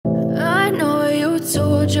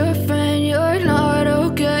told your friend you're not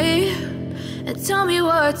okay, and tell me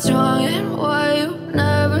what's wrong and why you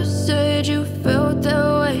never said you felt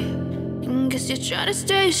that way. And guess you're trying to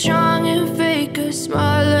stay strong and fake a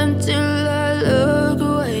smile until I look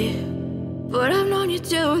away. But I've known you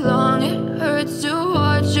too long, it hurts to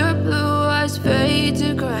watch your blue eyes fade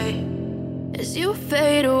to gray as you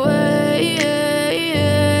fade away,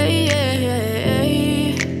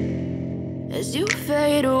 as you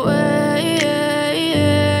fade away.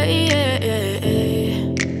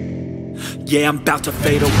 Yeah, I'm about to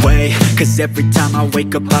fade away, cause every time I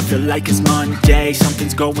wake up I feel like it's Monday.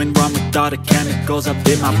 Something's going wrong with all the chemicals up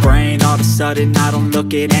in my brain. All of a sudden I don't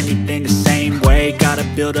look at anything the same way. Got a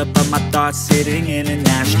buildup of my thoughts sitting in an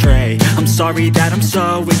ashtray. I'm sorry that I'm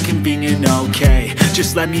so inconvenient, okay.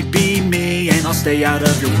 Just let me be me and I'll stay out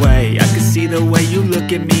of your way. I can see the way you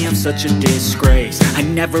look at me, I'm such a disgrace. I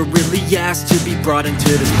never really asked to be brought into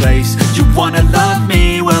this place. You wanna love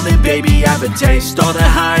me? Well then baby, have a taste. All the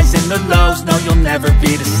highs and the lows, no, you'll never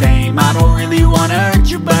be the same. I don't really wanna hurt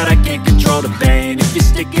you, but I can't control the pain. If you're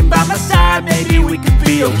sticking by my side, maybe we could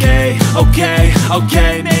be okay.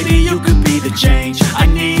 Okay, maybe you could be the change I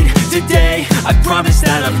need today. I promise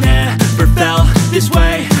that I've never felt this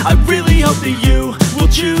way. I really hope that you will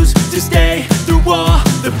choose to stay through all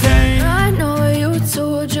the pain. I know you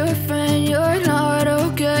told your friend you're not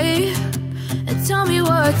okay, and tell me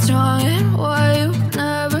what's wrong and why you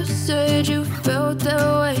never said you felt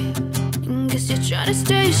that way. Guess you're trying to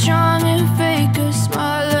stay strong and fake a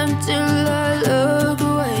smile until I look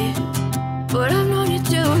away. But I've known you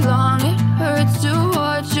too long, it hurts to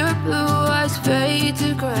watch your blue eyes fade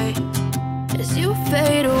to gray as you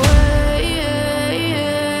fade away,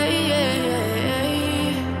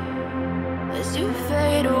 as you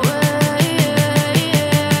fade away,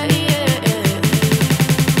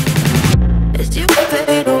 as you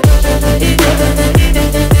fade away.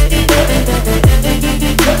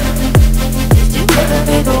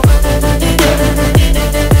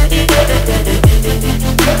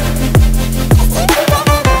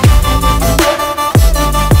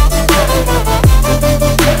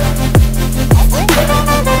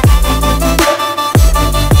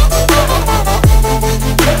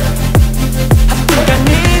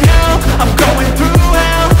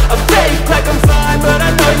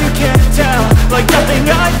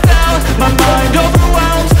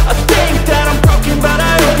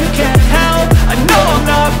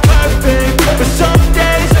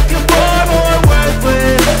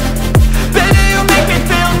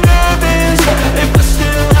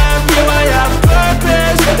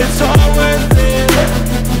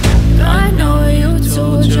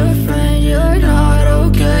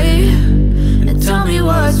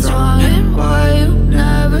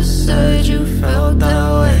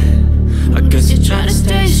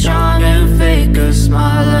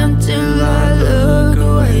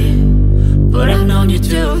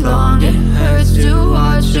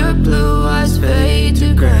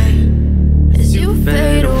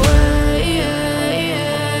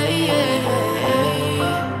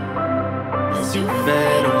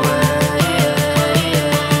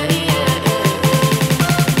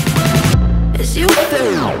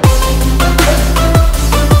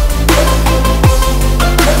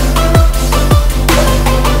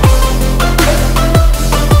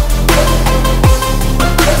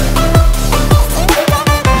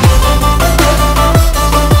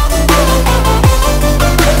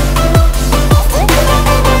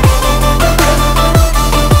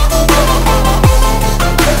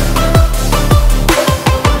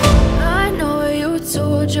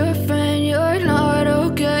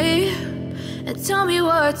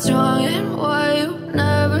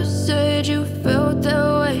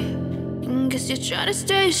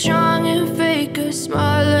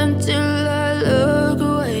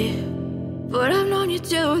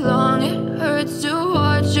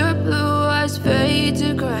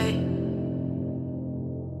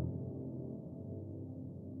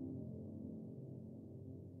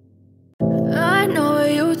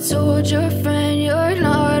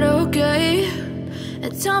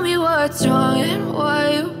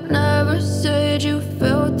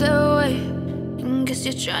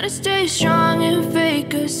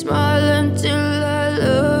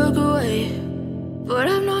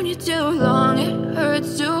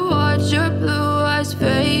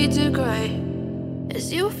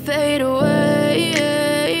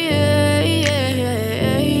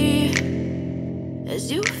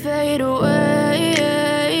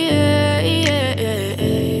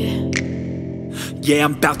 yeah,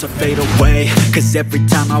 I'm about to fade away. Cause every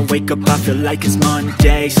time I wake up I feel like it's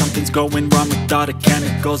Monday. Something's going wrong with all the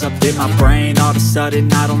chemicals up in my brain. All of a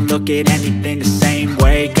sudden I don't look at anything the same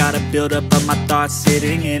way. Gotta build up of my thoughts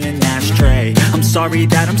sitting in an ashtray. I'm sorry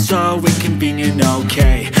that I'm so inconvenient,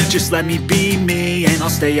 okay. Just let me be me and I'll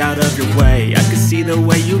stay out of your way. I can see the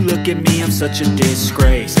way you look at me, I'm such a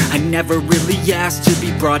disgrace. I never really asked to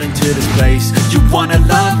be brought into this place. You wanna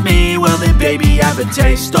love me? Well then baby, have a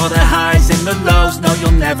taste. All the highs and the lows, no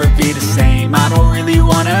you'll never be the same. I don't really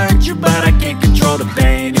wanna hurt you, but I can't control the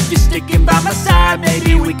pain. If you're sticking by my side,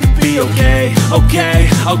 maybe we could be okay.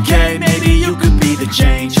 Okay, maybe you could be the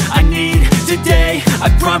change I need today. I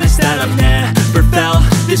promise that I've never felt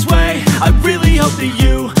this way. I really hope that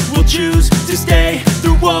you will choose to stay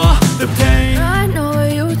through all the pain.